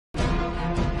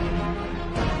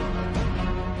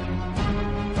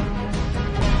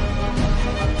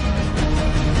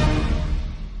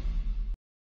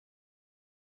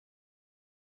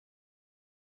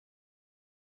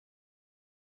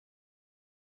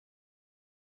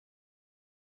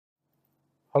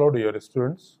Hello dear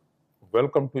students,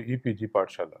 welcome to EPG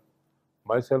Pathshala.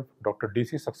 Myself Dr.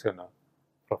 DC Saxena,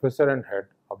 Professor and Head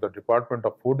of the Department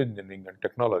of Food Engineering and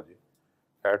Technology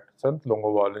at Sant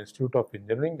Longowal Institute of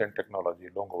Engineering and Technology,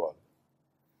 Longowal.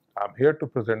 I am here to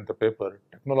present the paper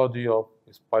Technology of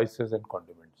Spices and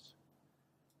Condiments.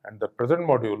 And the present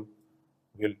module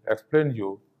will explain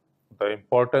you the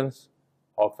importance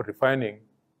of refining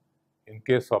in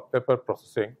case of pepper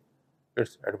processing,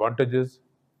 its advantages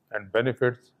and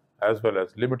benefits as well as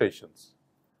limitations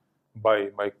by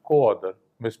my co-author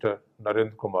Mr.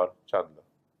 Narendra Kumar Chandla.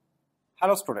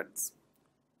 Hello students,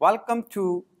 welcome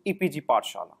to EPG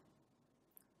Pathshala.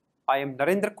 I am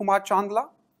Narendra Kumar Chandla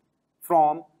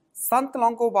from Sant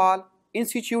Longowal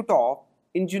Institute of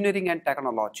Engineering and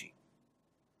Technology.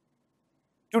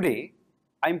 Today,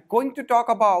 I am going to talk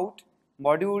about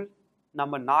module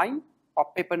number 9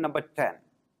 of paper number 10,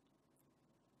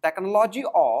 Technology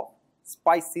of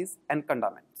Spices and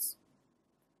Condiments.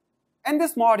 In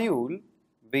this module,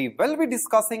 we will be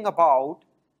discussing about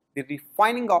the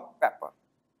refining of pepper.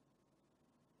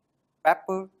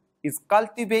 Pepper is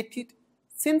cultivated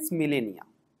since millennia,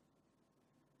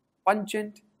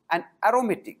 pungent and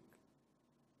aromatic.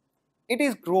 It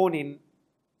is grown in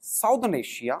Southern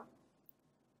Asia.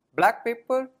 Black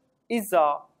pepper is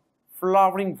a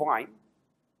flowering vine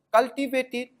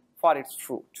cultivated for its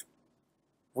fruit,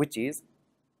 which is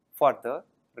further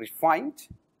refined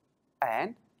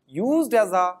and used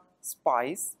as a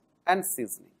spice and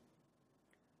seasoning.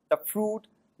 The fruit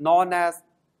known as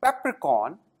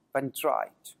peppercorn when dried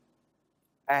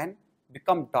and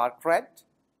become dark red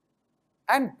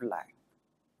and black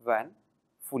when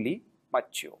fully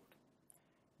matured.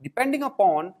 Depending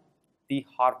upon the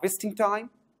harvesting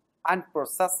time and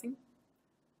processing,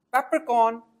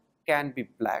 peppercorn can be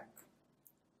black,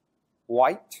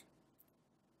 white,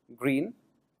 green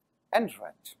and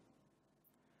red.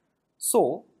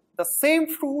 So, the same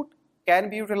fruit can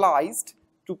be utilized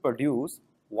to produce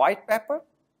white pepper,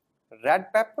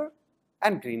 red pepper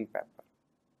and green pepper.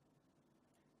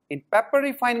 In pepper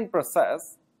refining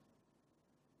process,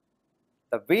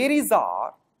 the berries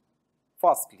are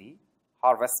firstly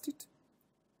harvested,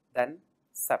 then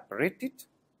separated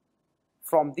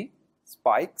from the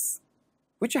spikes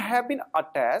which have been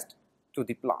attached to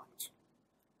the plant.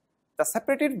 The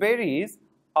separated berries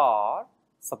are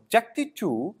subjected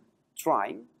to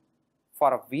drying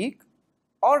for a week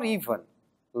or even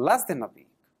less than a week,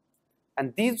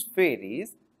 and these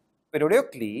berries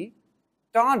periodically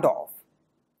turned off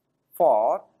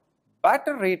for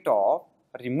better rate of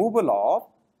removal of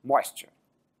moisture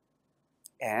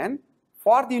and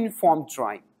for the uniform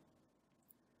drying.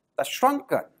 The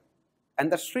shrunken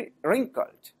and the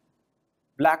wrinkled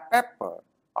black pepper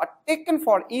are taken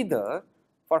for either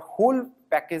for whole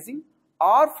packaging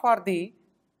or for the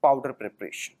powder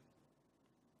preparation.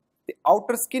 The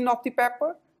outer skin of the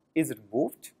pepper is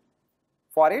removed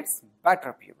for its better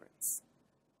appearance,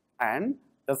 and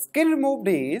the skin removed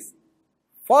is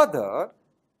further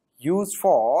used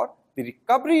for the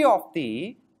recovery of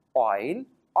the oil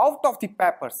out of the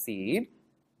pepper seed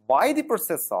by the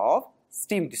process of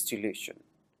steam distillation,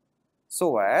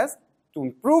 so as to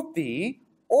improve the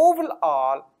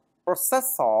overall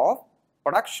process of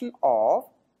production of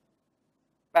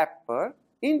pepper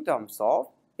in terms of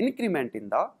increment in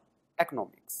the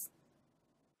economics.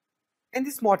 In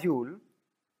this module,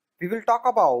 we will talk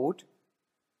about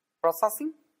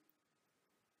processing,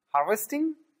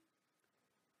 harvesting,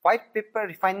 white pepper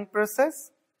refining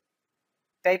process,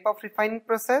 type of refining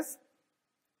process,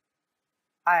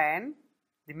 and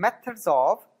the methods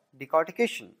of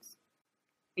decortications.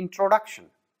 Introduction.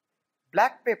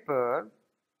 Black pepper,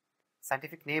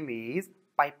 scientific name is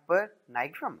Piper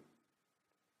nigrum,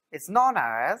 is known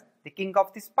as the king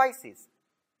of the spices.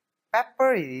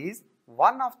 Pepper is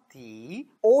one of the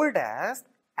oldest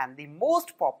and the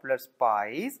most popular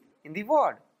spice in the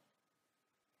world.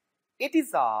 It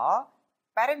is a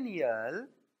perennial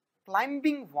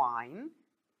climbing vine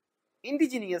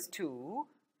indigenous to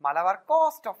Malabar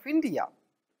coast of India.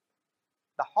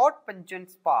 The hot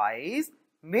pungent spice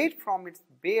made from its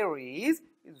berries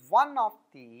is one of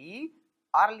the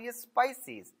earliest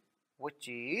spices which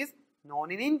is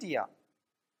known in India.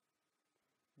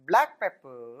 Black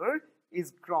pepper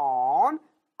is grown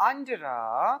under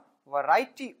a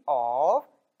variety of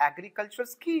agricultural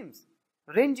schemes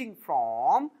ranging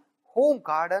from home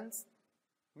gardens,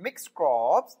 mixed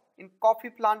crops in coffee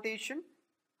plantation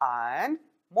and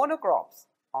monocrops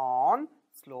on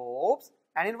slopes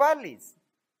and in valleys.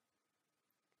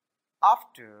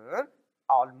 After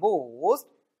almost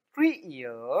 3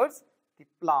 years, the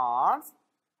plants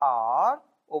are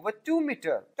over 2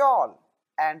 meters tall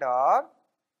and are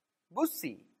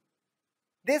bushy.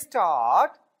 They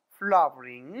start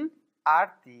flowering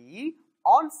at the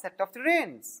onset of the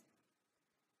rains.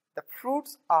 The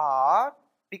fruits are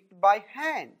picked by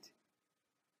hand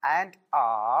and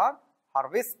are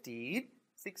harvested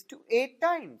 6 to 8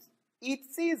 times each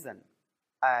season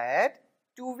at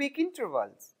 2-week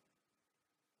intervals.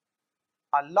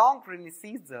 A long rainy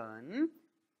season,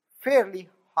 fairly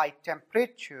high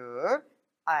temperature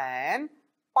and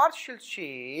partial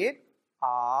shade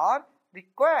are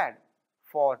required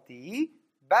for the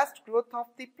best growth of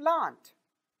the plant.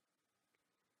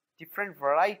 Different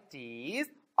varieties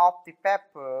of the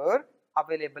pepper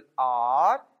available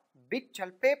are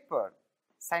betel pepper.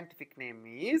 Scientific name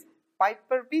is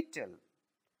piper betel.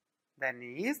 Then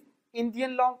is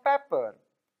Indian long pepper,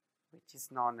 which is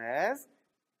known as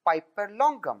piper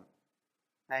longum.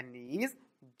 Then is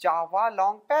Java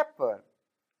long pepper.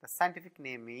 The scientific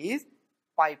name is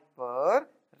piper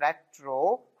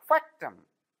retrofactum.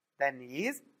 Then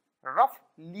is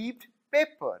rough-leaved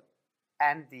pepper,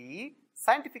 and the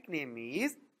scientific name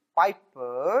is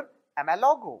Piper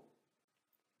amalogo.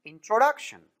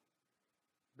 Introduction.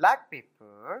 Black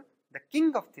pepper, the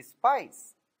king of the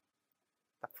spice.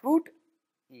 The fruit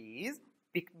is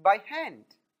picked by hand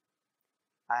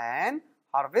and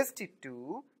harvested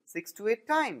 6 to 8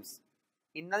 times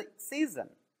in a season.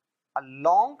 A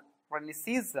long rainy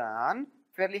season,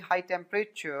 fairly high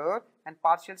temperature and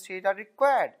partial shade are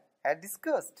required, as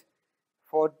discussed,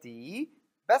 for the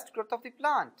best growth of the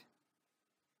plant.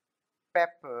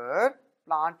 Pepper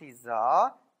plant is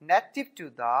a native to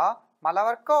the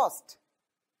Malabar coast.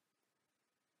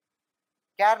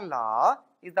 Kerala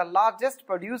is the largest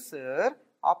producer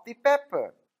of the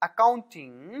pepper,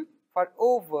 accounting for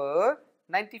over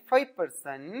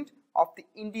 95% of the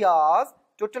India's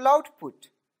total output.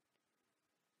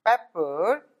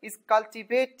 Pepper is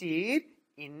cultivated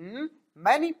in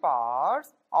many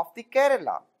parts of the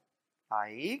Kerala,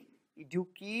 like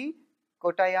Idukki,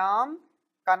 Kottayam,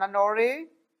 Kannanore,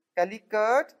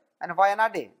 Calicut and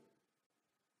Wayanad.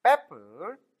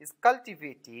 Pepper is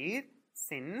cultivated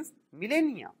since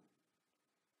millennia.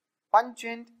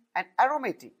 Pungent and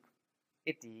aromatic,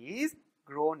 it is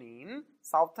grown in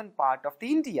southern part of the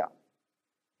India.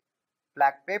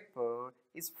 Black pepper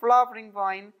is flowering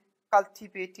vine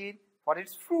cultivated for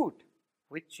its fruit,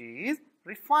 which is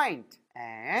refined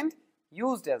and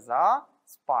used as a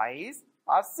spice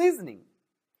or seasoning.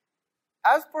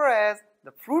 As far as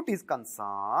the fruit is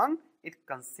concerned, it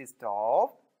consists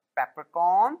of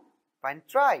peppercorn when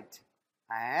dried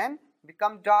and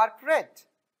become dark red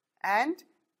and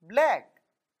black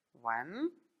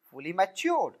when fully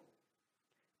matured.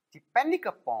 Depending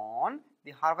upon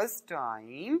the harvest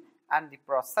time and the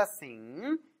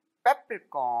processing,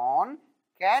 peppercorn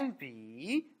can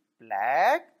be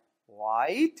black,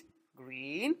 white,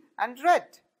 green and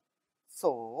red.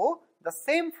 So, the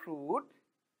same fruit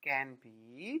can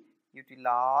be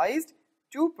utilized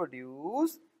to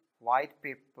produce white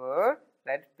pepper,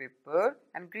 red pepper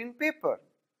and green pepper.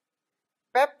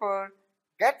 Pepper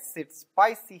gets its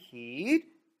spicy heat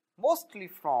mostly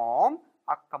from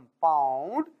a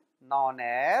compound known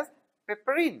as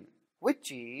pepperin,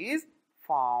 which is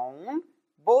found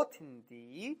both in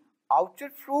the outer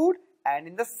fruit and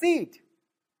in the seed.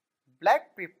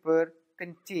 Black pepper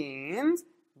contains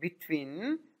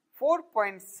between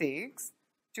 4.6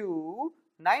 to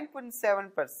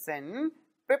 9.7%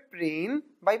 pepperin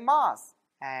by mass,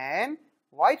 and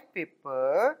white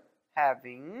pepper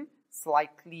having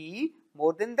slightly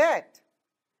more than that.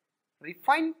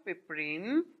 Refined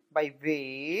pepperin by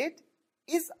weight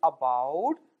is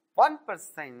about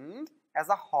 1% as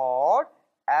hot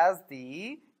as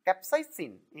the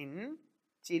capsaicin in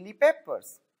chili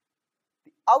peppers.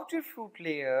 The outer fruit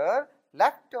layer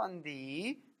left on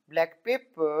the black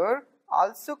pepper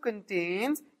also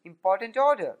contains important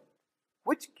odor,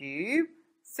 which give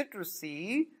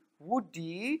citrusy,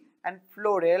 woody and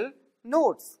floral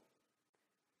notes.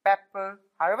 Pepper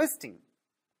harvesting.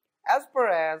 As far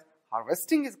as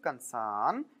harvesting is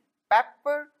concerned,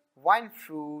 pepper vine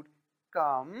fruit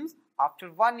comes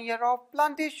after 1 year of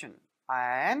plantation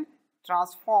and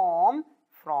transform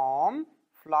from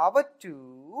flower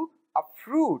to a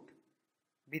fruit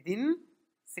within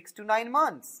 6 to 9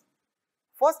 months.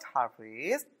 First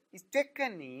harvest is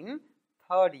taken in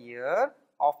 3rd year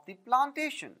of the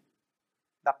plantation.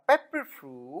 The pepper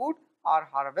fruit are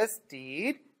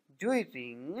harvested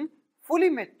during fully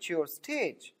mature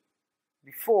stage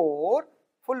before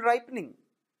full ripening.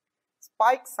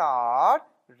 Spikes are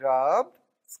rubbed,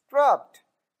 scrubbed,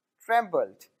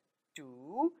 trembled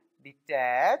to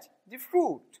detach the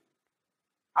fruit.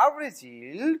 Average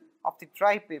yield of the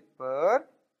dry pepper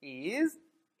is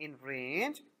in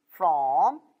range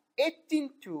from 18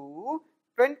 to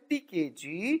 20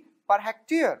 kg per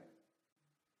hectare.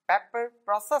 Pepper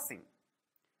processing.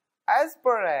 As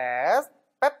far as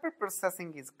pepper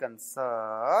processing is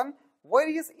concerned,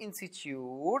 various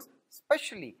institutes,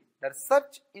 especially the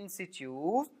research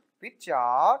institutes which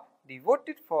are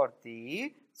devoted for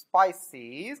the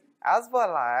spices as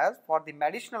well as for the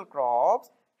medicinal crops,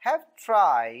 have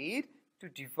tried to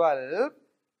develop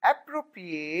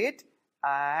appropriate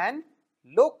and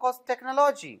low-cost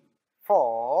technology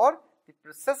for the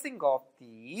processing of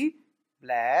the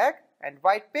black and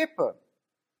white pepper.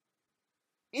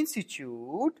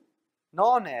 Institute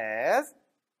known as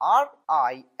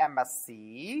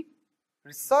RIMSC,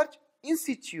 Research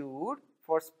Institute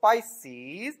for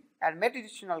Spices and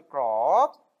Medicinal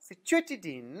Crops, situated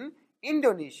in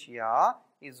Indonesia,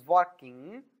 is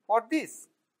working for this.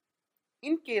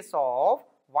 In case of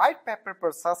white pepper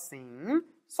processing,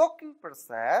 soaking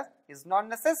process is not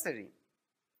necessary,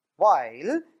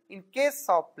 while in case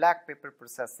of black pepper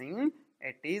processing,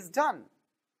 it is done.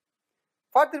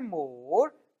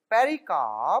 Furthermore,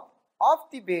 pericarp of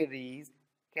the berries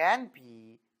can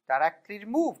be directly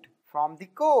removed from the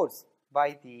cores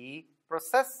by the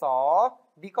process of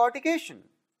decortication.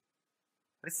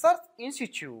 Research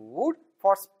Institute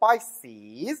for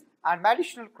Spices and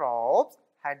Medicinal Crops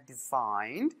had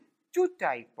designed two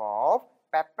types of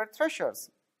pepper threshers.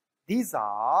 These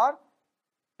are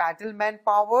paddleman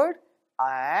powered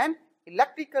and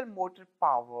electrical motor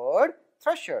powered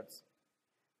threshers.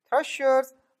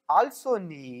 Threshers also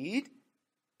need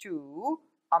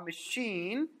a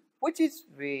machine which is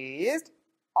based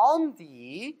on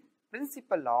the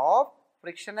principle of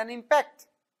friction and impact.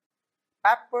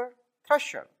 Pepper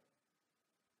thresher.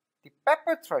 The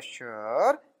pepper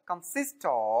thresher consists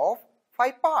of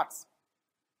 5 parts.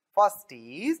 First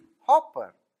is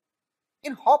hopper.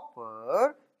 In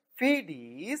hopper, feed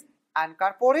is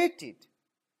incorporated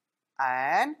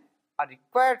and a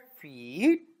required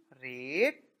feed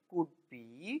rate could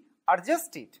be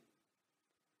adjusted.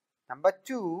 Number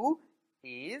 2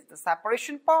 is the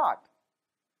separation part.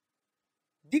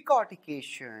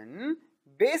 Decortication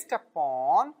based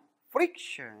upon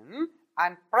friction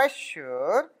and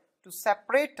pressure to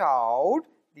separate out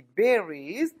the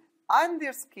berries and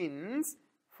their skins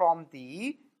from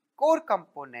the core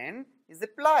component is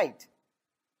applied.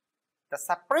 The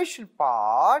separation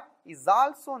part is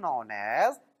also known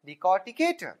as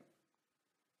decorticator.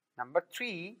 Number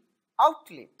 3,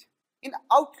 outlet. In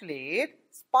outlet,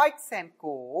 spikes and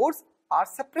cores are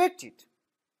separated.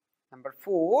 Number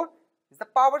 4 is the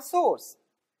power source.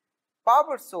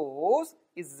 Power source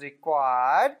is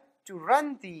required to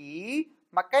run the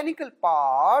mechanical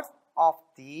parts of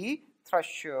the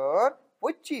thresher,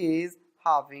 which is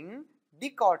having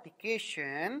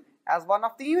decortication as one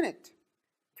of the unit.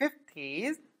 Fifth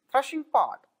is threshing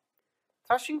part.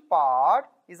 Threshing part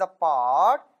is a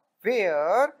part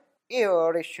where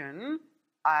aeration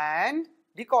and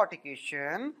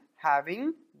decortication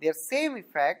having their same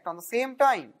effect on the same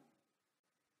time.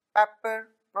 Pepper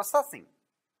processing.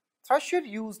 Thresher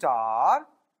used are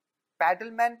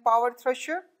paddleman powered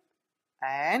thresher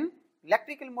and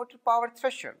electrical motor powered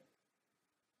thresher.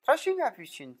 Threshing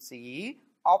efficiency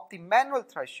of the manual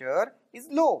thresher is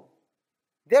low.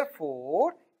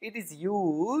 Therefore, it is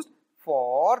used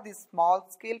for the small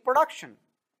scale production.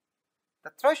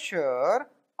 The thresher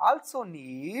also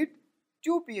needs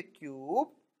to be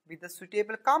equipped with a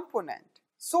suitable component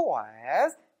so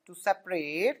as to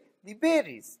separate the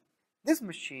berries. This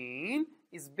machine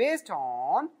is based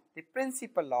on the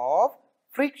principle of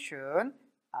friction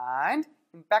and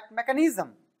impact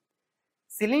mechanism.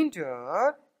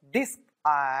 Cylinder, disc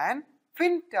and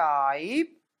fin type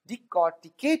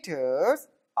decorticators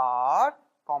are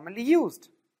commonly used,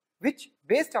 which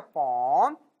based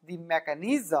upon the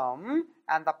mechanism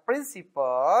and the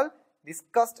principle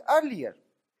discussed earlier.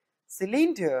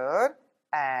 Cylinder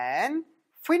and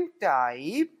fin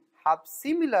type have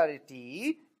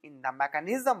similarity in the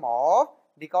mechanism of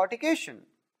decortication,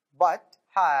 but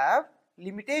have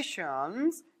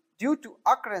limitations due to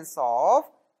occurrence of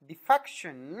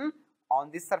defection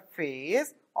on the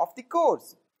surface of the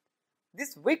cores.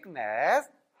 This weakness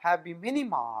have been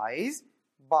minimized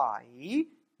by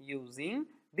using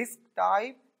disc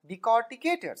type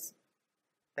decorticators.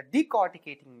 The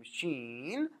decorticating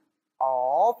machine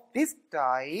of disc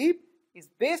type is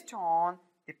based on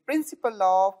the principle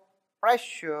of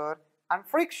pressure and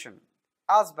friction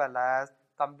as well as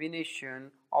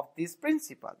combination of these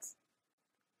principles.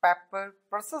 Pepper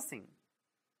processing.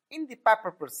 In the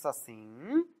pepper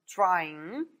processing,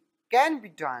 drying can be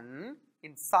done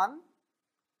in sun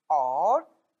or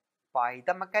by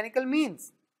the mechanical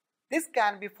means. This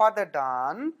can be further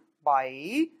done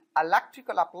by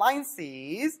electrical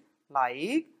appliances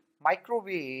like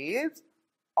microwaves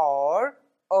or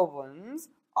ovens,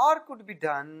 or could be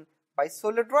done by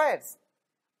solar dryers.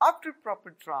 After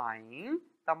proper drying,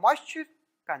 the moisture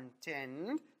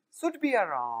content should be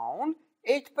around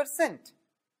 8%.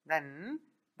 Then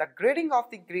the grading of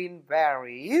the grain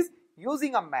varies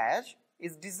using a mesh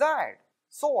is desired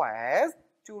so as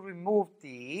to remove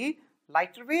the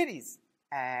lighter berries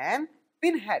and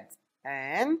pinheads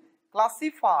and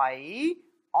classify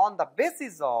on the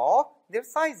basis of their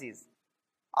sizes.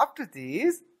 After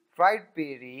this, dried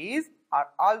berries are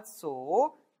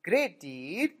also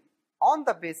graded on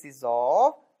the basis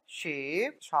of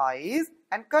shape, size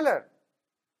and color.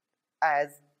 As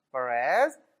far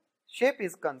as shape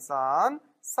is concerned,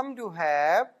 some do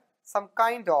have some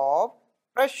kind of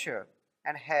pressure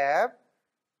and have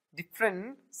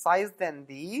different size than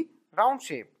the round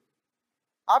shape.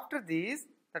 After this,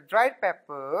 the dried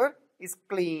pepper is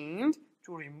cleaned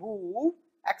to remove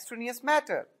extraneous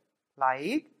matter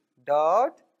like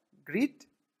dirt, grit,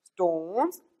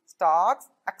 stones, stalks,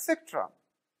 etc.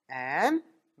 And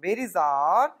berries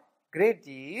are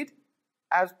graded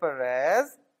as per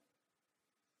as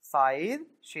size,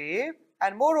 shape,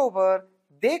 and moreover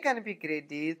they can be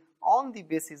graded on the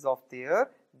basis of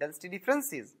their density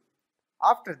differences.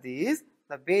 After this,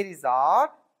 the berries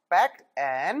are packed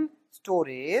and stored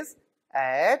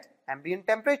at ambient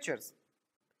temperatures.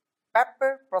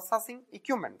 Pepper processing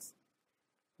equipments.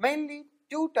 Mainly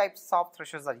two types of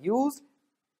threshers are used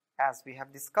as we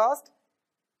have discussed.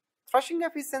 Threshing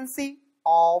efficiency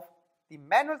of the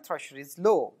manual thresher is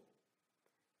low.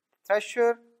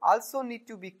 Thresher also need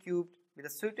to be equipped with a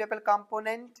suitable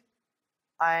component,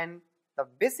 and the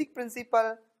basic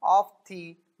principle of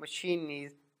the machine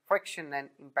is friction and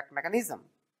impact mechanism.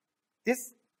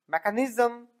 This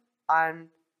mechanism and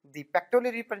the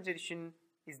pictorial representation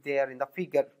is there in the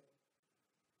figure.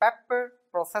 Pepper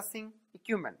processing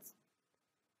equipments.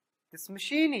 This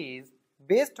machine is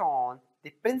based on the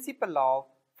principle of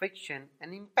friction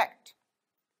and impact.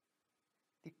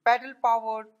 The pedal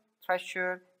powered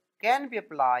thresher can be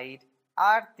applied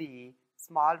at the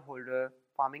smallholder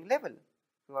farming level,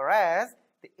 whereas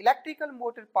the electrical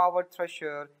motor powered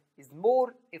thresher is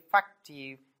more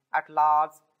effective at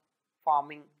large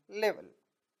farming level.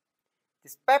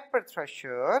 This pepper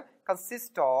thresher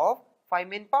consists of 5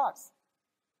 main parts: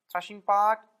 threshing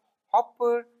part,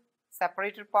 hopper,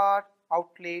 separator part,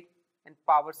 outlet and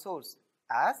power source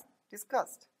as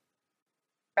discussed.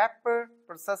 Pepper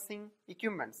processing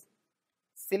equipments.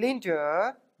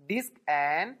 Cylinder, disc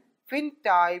and fin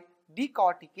type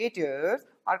decorticators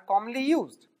are commonly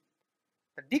used.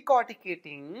 The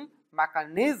decorticating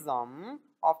mechanism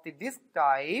of the disc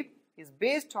type is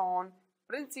based on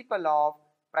principle of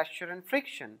pressure and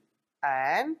friction,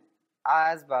 and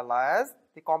as well as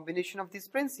the combination of this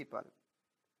principle.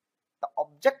 The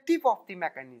objective of the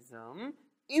mechanism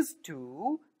is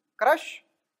to crush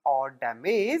or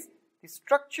damage the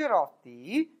structure of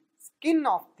the skin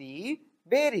of the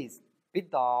berries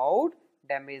without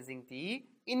damaging the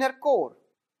inner core.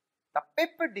 The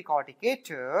pepper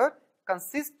decorticator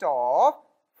consists of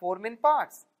 4 main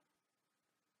parts.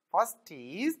 First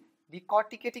is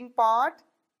decorticating part,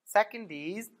 second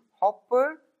is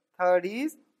hopper, third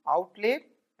is outlet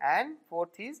and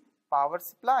fourth is power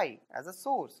supply as a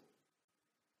source.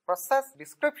 Process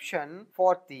description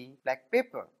for the black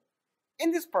pepper.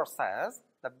 In this process,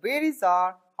 the berries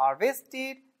are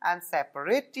harvested and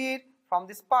separated from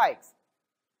the spikes.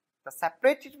 The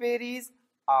separated berries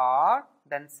are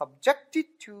then subjected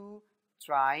to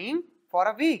drying for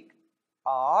a week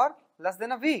or less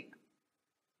than a week,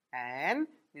 and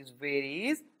these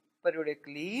berries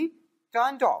periodically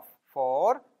turned off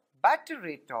for better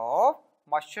rate of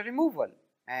moisture removal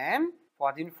and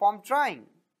for the uniform drying.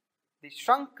 The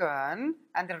shrunken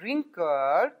and the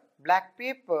wrinkled black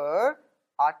pepper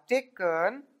are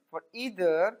taken for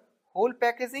either whole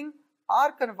packaging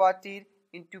or converted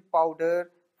into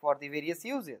powder for the various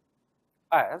uses.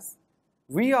 As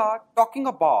we are talking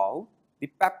about the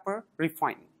pepper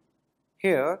refining,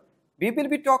 here we will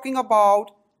be talking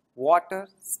about water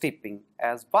steeping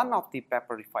as one of the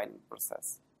pepper refining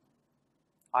process.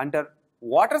 Under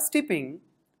water steeping,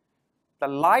 the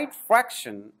light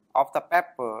fraction of the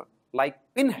pepper like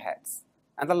pinheads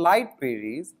and the light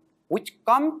berries which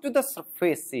come to the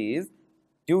surfaces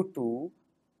due to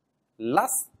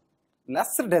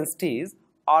lesser densities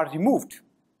are removed,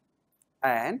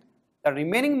 and the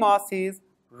remaining mass is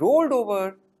rolled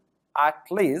over at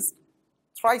least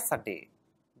thrice a day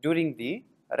during the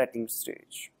retting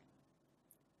stage.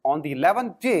 On the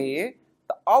 11th day,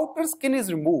 the outer skin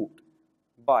is removed,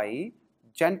 by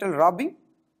gentle rubbing,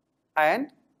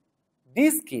 and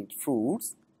de-skinned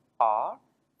fruits are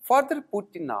further put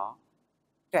in a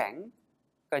tank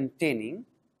containing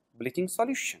bleaching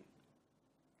solution.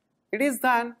 It is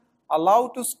then allowed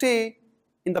to stay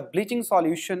in the bleaching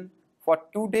solution for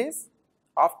 2 days,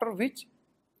 after which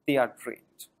they are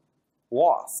drained,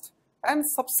 washed, and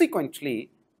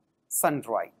subsequently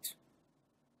sun-dried.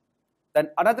 Then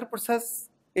another process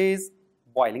is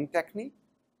boiling technique.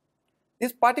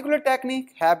 This particular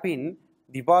technique has been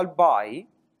developed by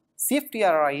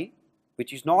CFTRI,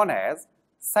 which is known as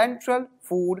Central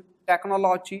Food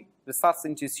Technology Research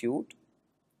Institute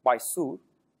by SUR.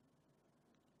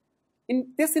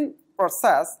 This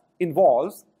process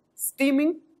involves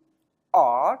steaming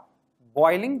or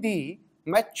boiling the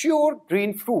mature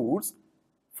green fruits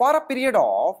for a period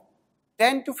of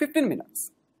 10 to 15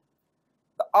 minutes.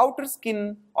 The outer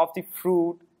skin of the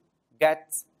fruit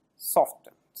gets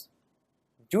softened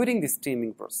during the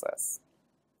steaming process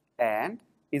and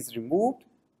is removed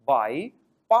by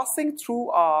passing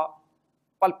through a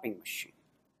pulping machine.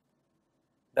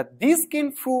 The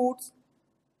de-skinned fruits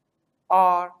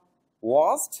are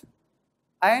washed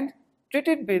and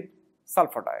treated with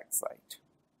sulfur dioxide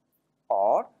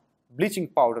or bleaching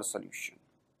powder solution,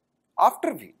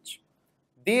 after which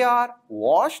they are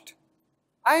washed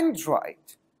and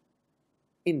dried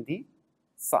in the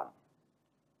sun.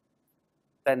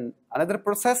 Then another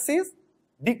process is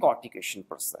decortication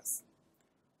process.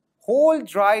 Whole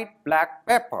dried black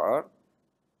pepper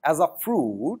as a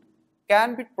fruit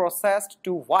can be processed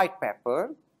to white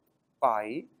pepper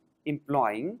by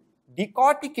employing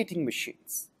decorticating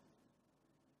machines.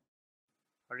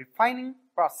 Refining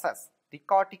process,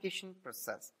 decortication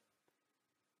process.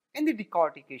 In the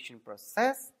decortication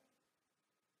process,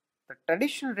 the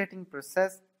traditional rating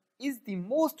process is the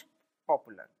most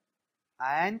popular,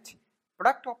 and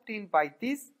product obtained by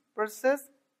this process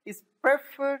is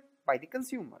preferred by the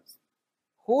consumers.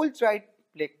 Whole dried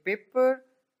black pepper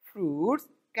fruits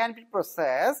can be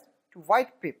processed to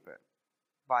white pepper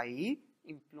by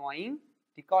employing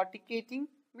decorticating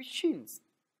machines.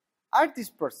 At this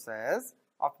process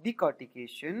of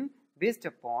decortication based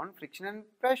upon friction and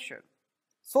pressure,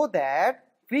 so that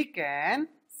we can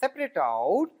separate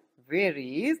out where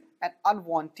is an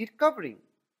unwanted covering.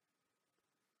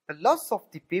 The loss of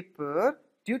the paper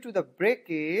due to the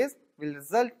breakage will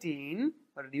result in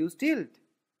reduced yield,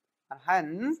 and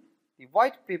hence the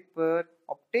white paper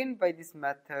obtained by this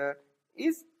method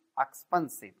is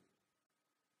expensive.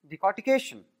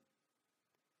 Decortication.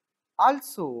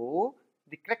 Also,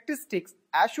 the characteristics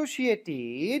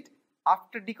associated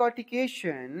after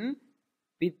decortication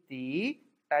with the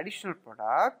traditional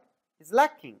product is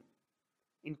lacking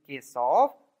in case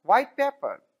of white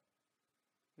paper,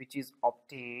 which is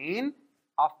obtained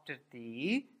after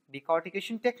the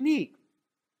decortication technique.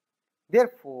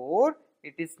 Therefore,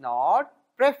 it is not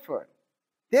preferred.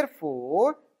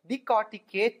 Therefore,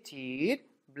 decorticated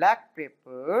black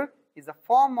paper is a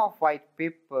form of white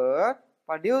paper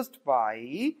produced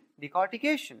by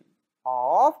decortication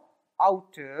of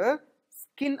outer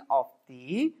skin of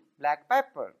the black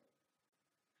pepper.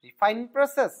 Refining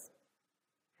process.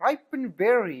 Ripened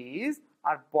berries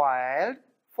are boiled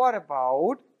for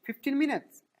about 15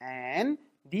 minutes and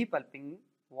depulping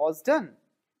was done.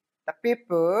 The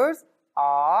papers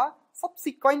are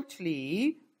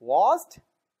subsequently washed,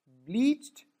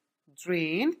 bleached,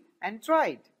 drained and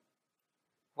dried.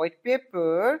 White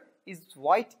paper is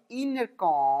white inner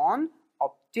corn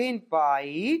obtained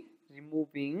by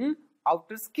removing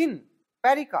outer skin,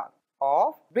 pericarp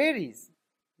of berries,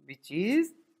 which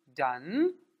is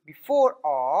done before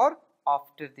or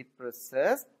after the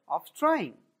process of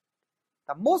drying.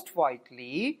 The most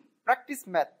widely practiced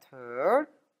method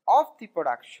of the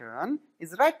production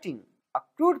is writing, a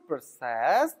crude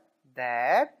process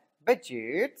that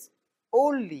budgets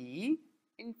only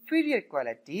inferior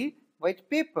quality white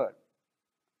paper.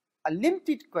 A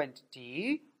limited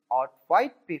quantity of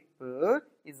white paper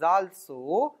is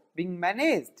also being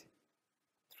managed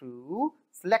through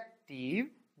selective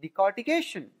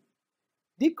decortication.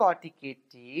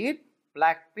 Decorticated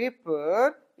black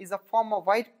paper is a form of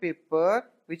white paper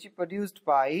which is produced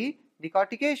by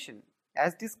decortication.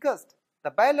 As discussed,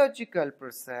 the biological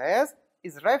process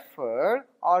is referred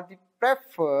or the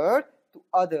preferred to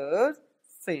others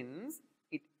since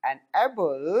it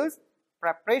enables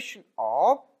preparation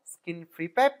of skin-free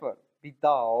paper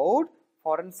without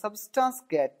foreign substance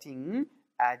getting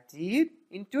added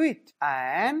into it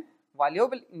and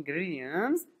valuable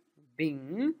ingredients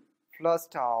being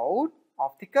flushed out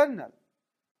of the kernel.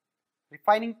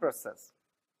 Refining process.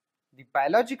 The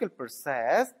biological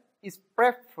process is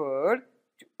preferred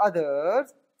to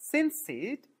others since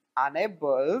it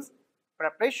enables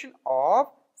preparation of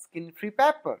skin-free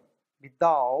paper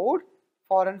without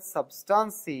foreign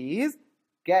substances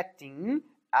getting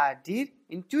added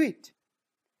into it.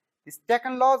 This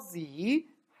technology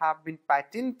has been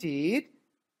patented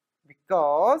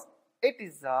because it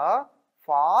is a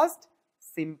fast,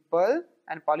 simple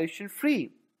and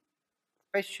pollution-free,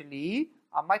 especially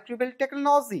a microbial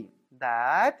technology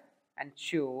that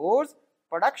ensures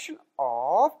production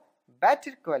of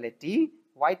better quality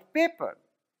white paper.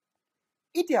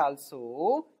 It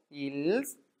also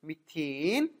yields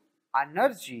methane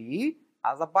energy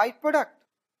as a byproduct.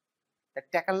 The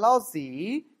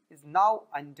technology is now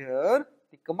under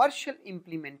the commercial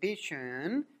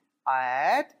implementation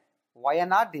at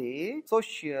Wayanade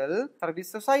Social Service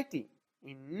Society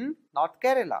in North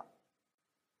Kerala.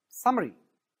 Summary: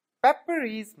 pepper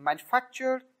is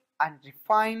manufactured and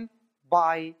refined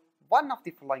by one of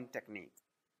the following techniques: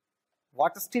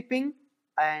 water steeping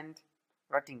and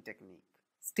rotting technique,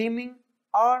 steaming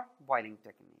or boiling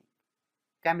technique,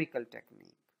 chemical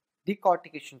technique,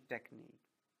 decortication technique,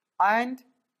 and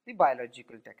the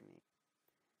biological technique.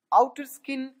 Outer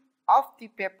skin of the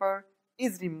paper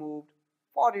is removed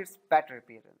for its better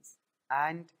appearance,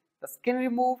 and the skin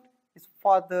removed is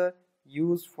further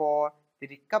used for the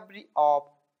recovery of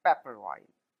paper oil,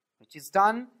 which is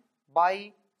done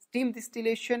by steam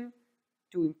distillation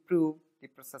to improve the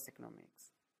process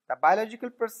economics. The biological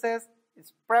process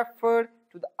is preferred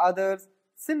to the others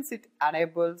since it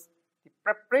enables the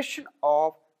preparation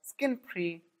of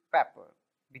skin-free paper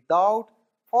without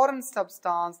foreign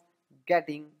substance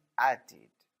getting added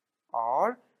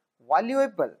or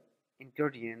valuable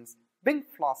ingredients being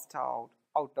flushed out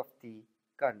of the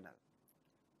kernel.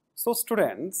 So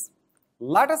students,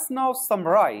 let us now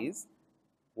summarize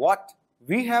what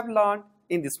we have learned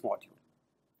in this module.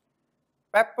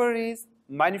 Pepper is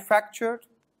manufactured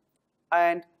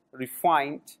and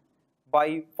refined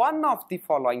by one of the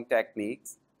following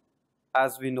techniques,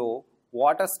 as we know: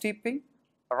 water steeping,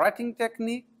 rotting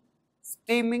technique,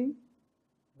 steaming,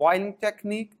 boiling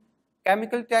technique,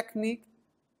 chemical technique,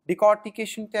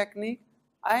 decortication technique,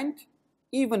 and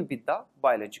even with the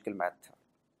biological method.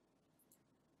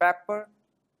 Pepper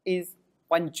is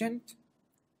pungent,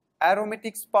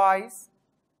 aromatic spice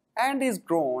and is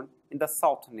grown in the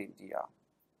southern India.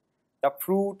 The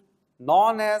fruit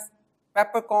known as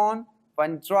peppercorn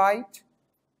when dried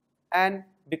and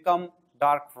become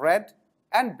dark red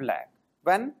and black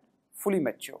when fully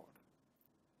matured.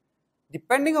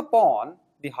 Depending upon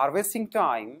the harvesting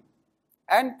time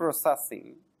and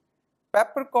processing,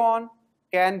 peppercorn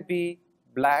can be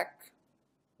black,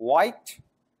 white,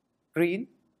 green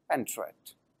and red.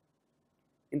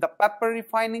 In the pepper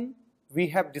refining, we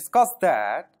have discussed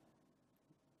that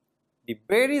the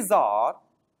berries are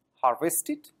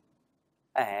harvested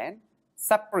and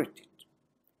separated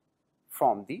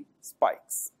from the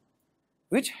spikes,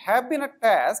 which have been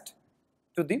attached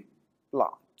to the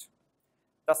plant.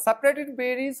 The separated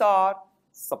berries are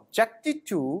subjected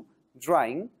to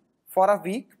drying for a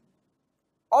week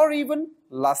or even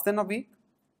less than a week,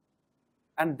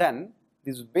 and then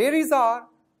these berries are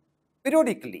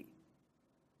periodically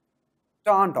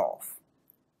turned off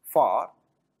for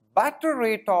better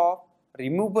rate of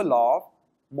removal of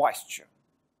moisture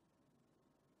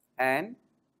and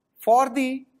for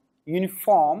the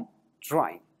uniform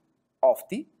drying of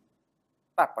the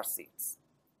pepper seeds.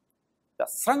 The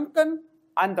shrunken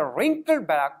and the wrinkled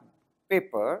back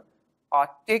paper are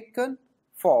taken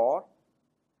for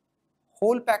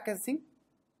whole packaging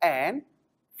and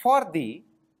for the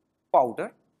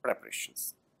powder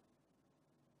preparations.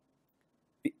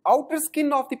 The outer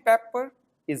skin of the pepper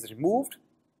is removed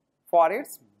for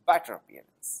its better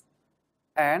appearance,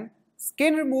 and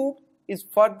skin removed is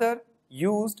further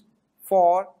used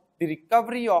for the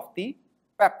recovery of the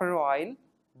pepper oil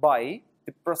by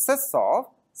the process of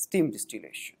steam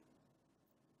distillation,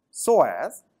 so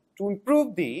as to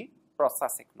improve the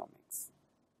process economics.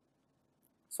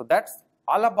 So that's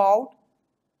all about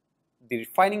the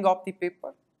refining of the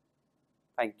paper.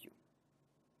 Thank you.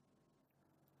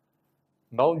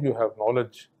 Now you have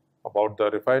knowledge about the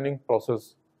refining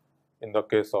process in the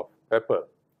case of pepper.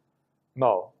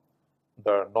 Now,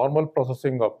 the normal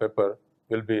processing of pepper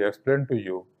will be explained to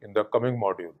you in the coming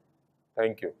module.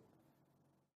 Thank you.